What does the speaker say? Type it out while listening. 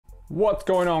What's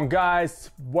going on,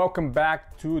 guys? Welcome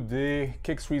back to the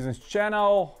Kicks Reasons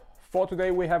channel. For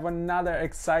today we have another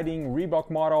exciting Reebok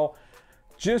model,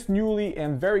 just newly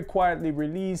and very quietly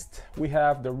released. We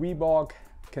have the Reebok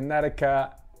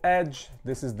Kinetica Edge.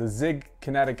 This is the Zig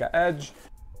Kinetica Edge.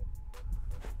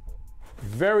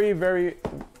 Very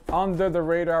under the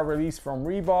radar release from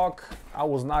Reebok. I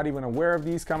was not even aware of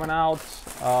these coming out.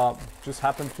 Just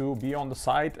happened to be on the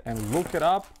site and looked it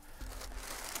up,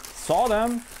 saw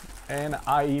them, and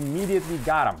I immediately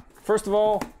got them. First of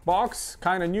all, box,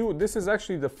 kind of new. This is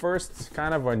actually the first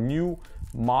kind of a new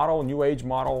model, new age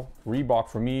model Reebok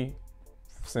for me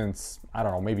since, I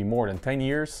don't know, maybe more than 10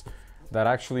 years that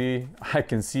actually I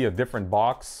can see a different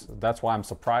box. That's why I'm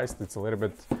surprised. It's a little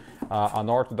bit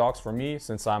unorthodox for me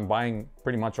since I'm buying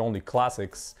pretty much only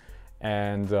classics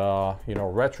and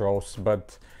retros,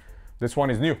 but this one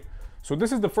is new. So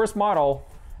this is the first model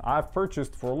I've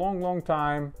purchased for a long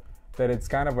time that it's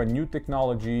kind of a new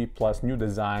technology plus new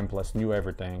design plus new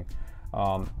everything.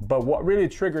 But what really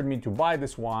triggered me to buy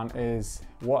this one is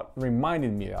what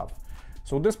reminded me of.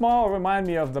 So this model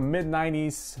reminded me of the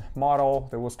mid-90s model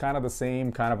that was kind of the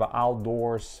same, kind of an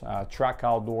outdoors, track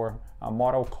outdoor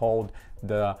model called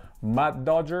the Mud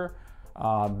Dodger.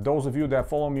 Those of you that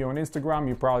follow me on Instagram,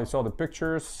 you probably saw the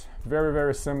pictures.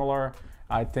 Very similar.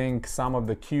 I think some of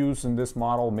the cues in this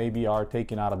model maybe are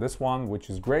taken out of this one, which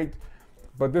is great.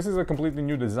 But this is a completely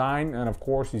new design, and of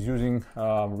course he's using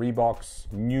Reebok's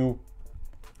new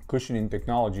cushioning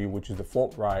technology, which is the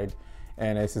FloatRide,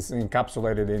 and it's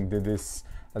encapsulated into this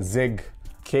Zig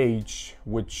cage,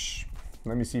 which,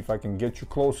 let me see if I can get you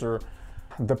closer.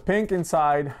 The pink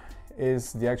inside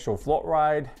is the actual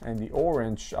FloatRide, and the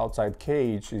orange outside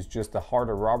cage is just a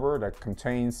harder rubber that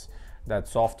contains that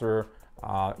softer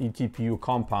ETPU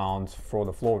compound for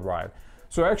the FloatRide.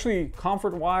 So actually,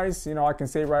 comfort-wise, I can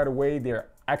say right away they're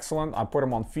excellent. I put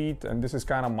them on feet, and this is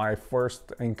kind of my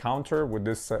first encounter with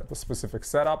this specific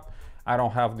setup. I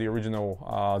don't have the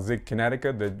original Zig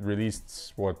Kinetica that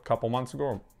released, a couple months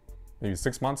ago, maybe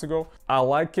 6 months ago. I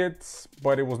like it,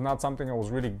 but it was not something I was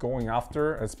really going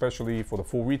after, especially for the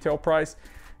full retail price.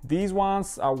 These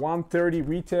ones are $130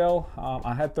 retail.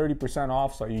 I had 30%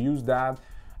 off, so I used that.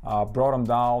 Brought them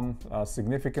down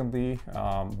significantly,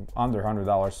 under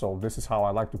 $100. So this is how I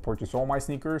like to purchase all my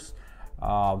sneakers.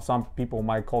 Some people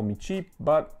might call me cheap,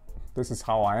 but this is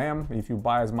how I am. If you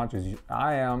buy as much as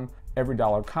I am, every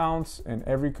dollar counts, and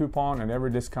every coupon and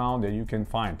every discount that you can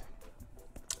find.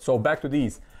 So back to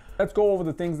these. Let's go over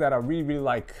the things that I really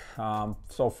like.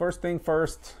 So first thing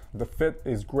first, the fit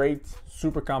is great,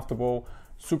 super comfortable,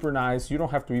 super nice. You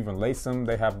don't have to even lace them.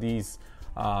 They have these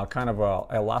kind of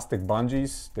elastic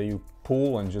bungees that you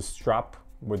pull and just strap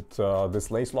with this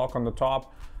lace lock on the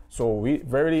top. So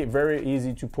very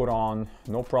easy to put on,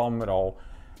 no problem at all.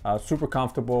 Super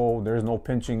comfortable. There's no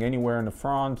pinching anywhere in the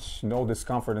front, no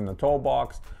discomfort in the toe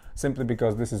box, simply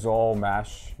because this is all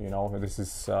mesh. This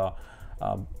is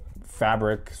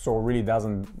fabric, so it really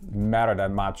doesn't matter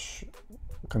that much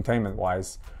containment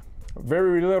wise.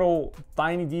 Very little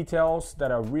tiny details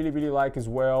that I really like as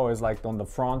well is like on the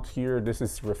front here. This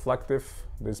is reflective,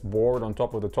 this board on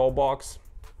top of the toe box,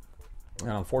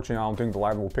 and unfortunately I don't think the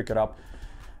light will pick it up,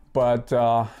 but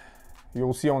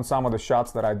you'll see on some of the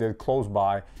shots that I did close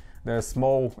by, there's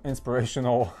small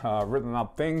inspirational written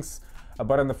up things,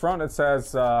 but in the front it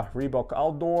says Reebok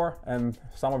Outdoor, and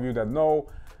some of you that know,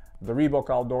 the Reebok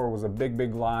Outdoor was a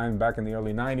big line back in the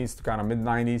early 90s to kind of mid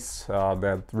 90s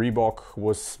that Reebok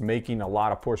was making a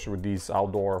lot of push with these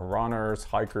outdoor runners,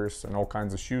 hikers, and all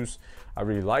kinds of shoes I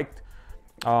really liked.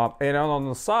 And on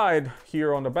the side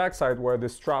here, on the back side where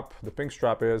this strap, the pink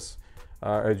strap is,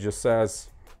 it just says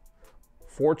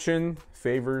fortune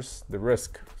favors the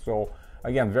risk. So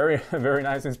again, very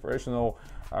nice inspirational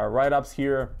write-ups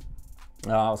here.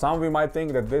 Some of you might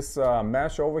think that this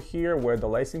mesh over here where the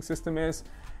lacing system is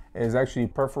actually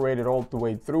perforated all the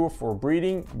way through for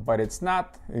breathing, but it's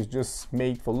not. It's just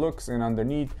made for looks, and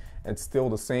underneath it's still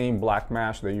the same black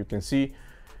mesh that you can see.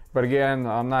 But again,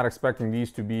 I'm not expecting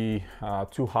these to be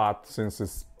too hot since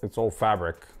it's all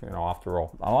fabric, after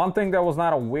all. One thing that I was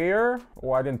not aware,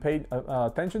 or I didn't pay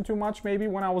attention too much maybe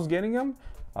when I was getting them,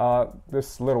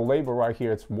 this little label right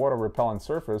here, it's water repellent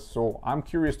surface. So I'm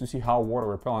curious to see how water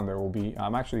repellent there will be.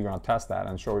 I'm actually going to test that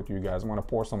and show it to you guys. I'm going to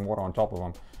pour some water on top of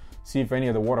them, see if any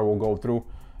of the water will go through.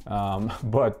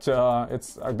 But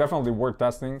it's definitely worth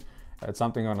testing. It's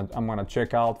something I'm gonna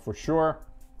check out for sure.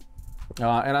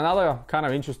 And another kind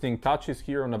of interesting touch is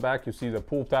here on the back. You see the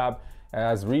pull tab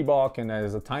as Reebok, and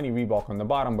there's a tiny Reebok on the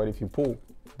bottom, but if you pull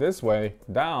this way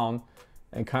down,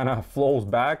 it kind of flows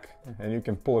back, and you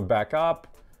can pull it back up.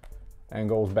 and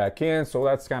goes back in. So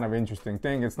that's kind of an interesting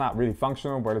thing. It's not really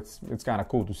functional, but it's kind of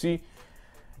cool to see.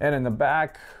 And in the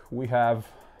back, we have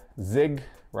Zig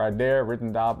right there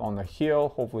written down on the heel.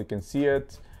 Hopefully you can see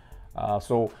it.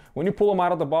 So when you pull them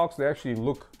out of the box, they actually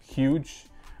look huge.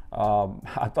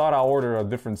 I thought I ordered a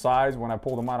different size. When I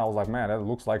pulled them out, I was like, man, that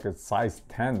looks like it's size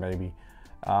 10 maybe.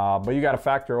 But you got to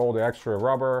factor all the extra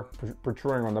rubber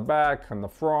protruding on the back and the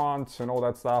front and all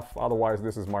that stuff. Otherwise,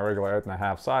 this is my regular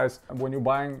 8.5 size. When you're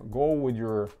buying, go with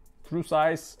your true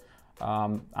size.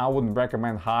 I wouldn't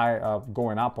recommend high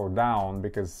going up or down,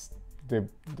 because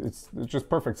it's just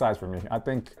perfect size for me. I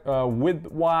think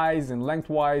width-wise and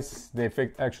length-wise, they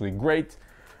fit actually great.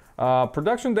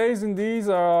 Production days in these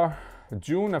are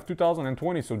June of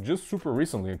 2020, so just super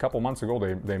recently, a couple months ago,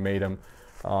 they made them.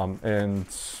 And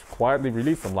quietly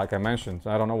released them, like I mentioned.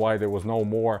 I don't know why there was no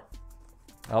more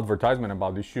advertisement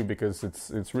about this shoe, because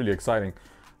it's really exciting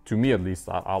to me, at least.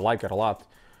 I like it a lot.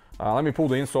 Let me pull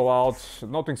the insole out.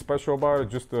 Nothing special about it,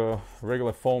 just a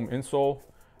regular foam insole,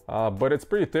 but it's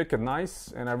pretty thick and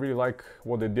nice, and I really like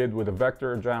what they did with the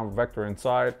vector, giant vector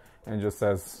inside, and just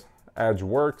says Edge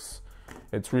works.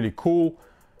 It's really cool.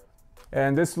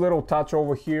 And this little touch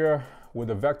over here with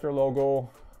the vector logo,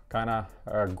 kind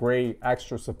of gray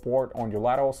extra support on your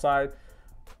lateral side.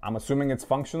 I'm assuming it's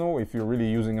functional if you're really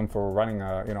using them for running,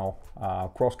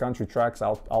 cross-country tracks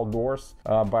outdoors.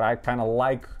 But I kind of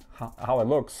like how it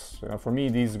looks. For me,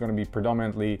 these are going to be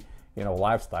predominantly,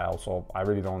 lifestyle. So I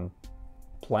really don't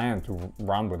plan to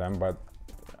run with them. But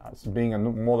as being a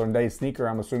modern day sneaker,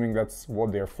 I'm assuming that's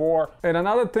what they're for. And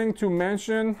another thing to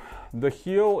mention, the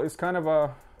heel is kind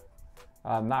of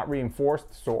not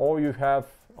reinforced. So all you have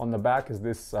on the back is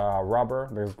this rubber,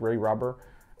 this gray rubber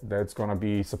that's going to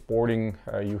be supporting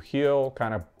your heel,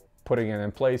 kind of putting it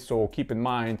in place. So keep in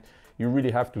mind, you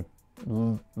really have to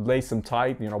lace them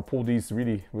tight, pull these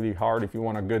really, really hard if you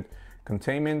want a good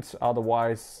containment.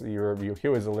 Otherwise, your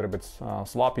heel is a little bit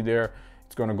sloppy there.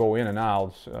 It's going to go in and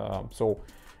out. So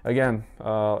again,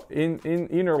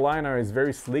 inner liner is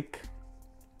very sleek.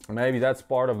 Maybe that's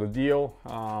part of the deal.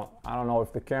 I don't know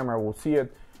if the camera will see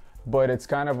it, but it's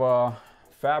kind of a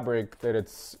fabric that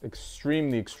it's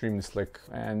extremely slick,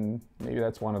 and maybe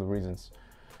that's one of the reasons.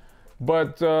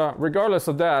 But regardless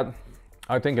of that,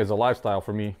 I think as a lifestyle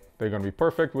for me, they're going to be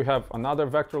perfect. We have another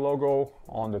vector logo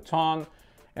on the tongue,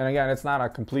 and again, it's not a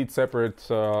complete separate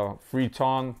free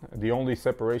tongue. The only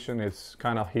separation is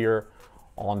kind of here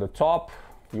on the top.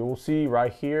 You will see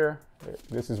right here,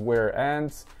 this is where it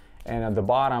ends, and at the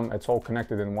bottom it's all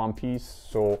connected in one piece,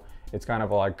 so it's kind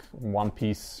of like one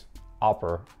piece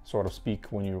upper, so to speak,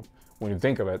 when you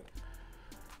think of it.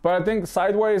 But I think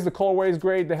sideways, the colorway is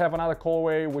great. They have another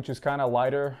colorway which is kind of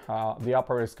lighter. The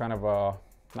upper is kind of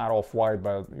not off-white,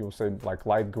 but you'll say like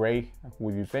light gray,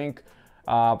 would you think?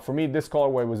 For me, this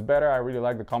colorway was better. I really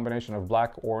like the combination of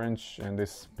black, orange, and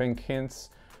this pink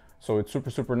hints. So it's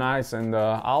super nice. And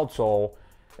the outsole,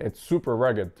 it's super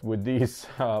rugged with these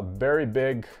very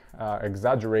big,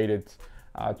 exaggerated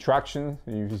traction.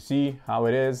 You see how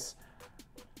it is.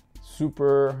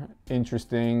 Super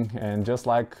interesting, and just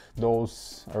like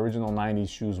those original 90s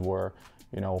shoes were,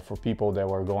 for people that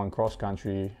were going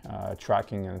cross-country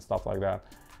tracking and stuff like that.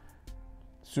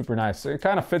 Super nice. It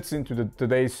kind of fits into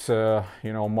today's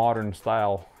modern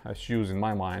style shoes in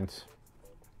my mind.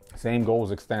 Same goes,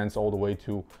 extends all the way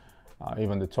to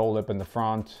even the toe lip in the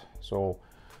front. So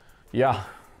yeah,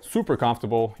 super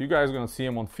comfortable. You guys are gonna see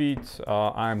them on feet.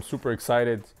 I'm super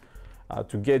excited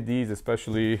to get these,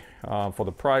 especially for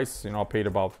the price. I paid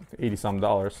about $80-some.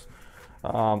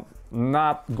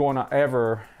 Not gonna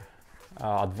ever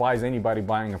advise anybody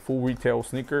buying a full retail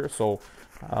sneaker, so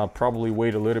probably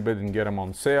wait a little bit and get them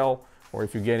on sale, or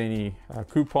if you get any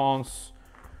coupons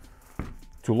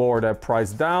to lower that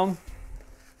price down.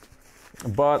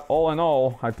 But all in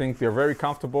all, I think they're very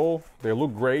comfortable. They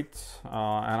look great, and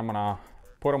I'm gonna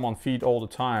put them on feet all the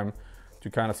time to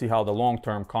kind of see how the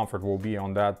long-term comfort will be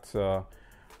on that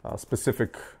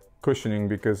specific cushioning,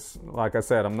 because like I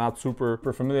said, I'm not super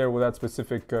familiar with that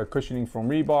specific cushioning from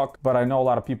Reebok, but I know a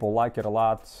lot of people like it a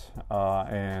lot,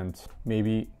 and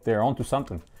maybe they're onto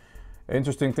something.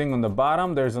 Interesting thing on the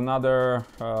bottom, there's another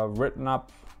written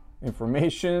up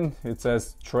information. It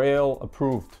says trail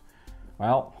approved.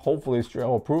 Well, hopefully it's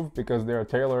trail approved, because they're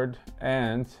tailored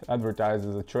and advertised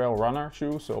as a trail runner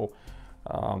shoe, so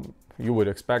you would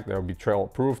expect they'll be trail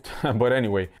approved. But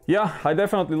anyway, yeah, I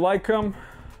definitely like them.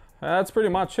 That's pretty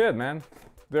much it, man.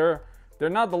 They're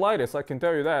not the lightest, I can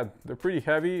tell you that. They're pretty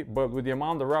heavy, but with the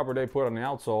amount of rubber they put on the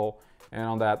outsole and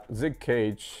on that Zig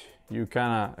cage, you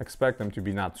kind of expect them to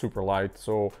be not super light.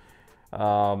 So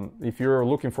if you're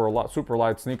looking for a super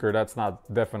light sneaker, that's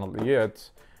not definitely it.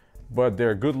 but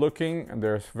they're good looking and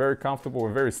they're very comfortable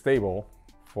and very stable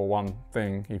for one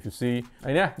thing, if you see.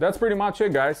 And yeah, that's pretty much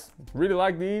it, guys. Really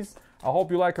like these. I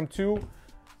hope you like them too.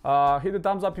 Hit the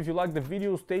thumbs up if you like the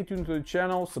video. Stay tuned to the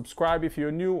channel. Subscribe if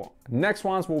you're new. Next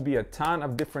ones will be a ton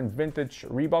of different vintage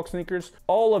Reebok sneakers.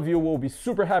 All of you will be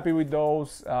super happy with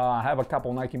those. I have a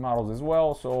couple Nike models as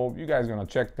well, so you guys are gonna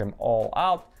check them all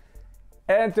out.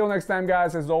 And until next time,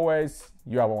 guys, as always,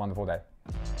 you have a wonderful day.